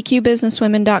at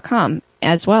eqbusinesswomen.com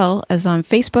as well as on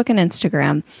Facebook and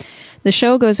Instagram. The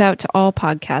show goes out to all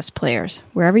podcast players.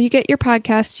 Wherever you get your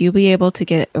podcast, you'll be able to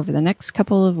get it over the next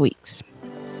couple of weeks.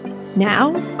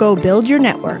 Now, go build your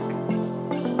network.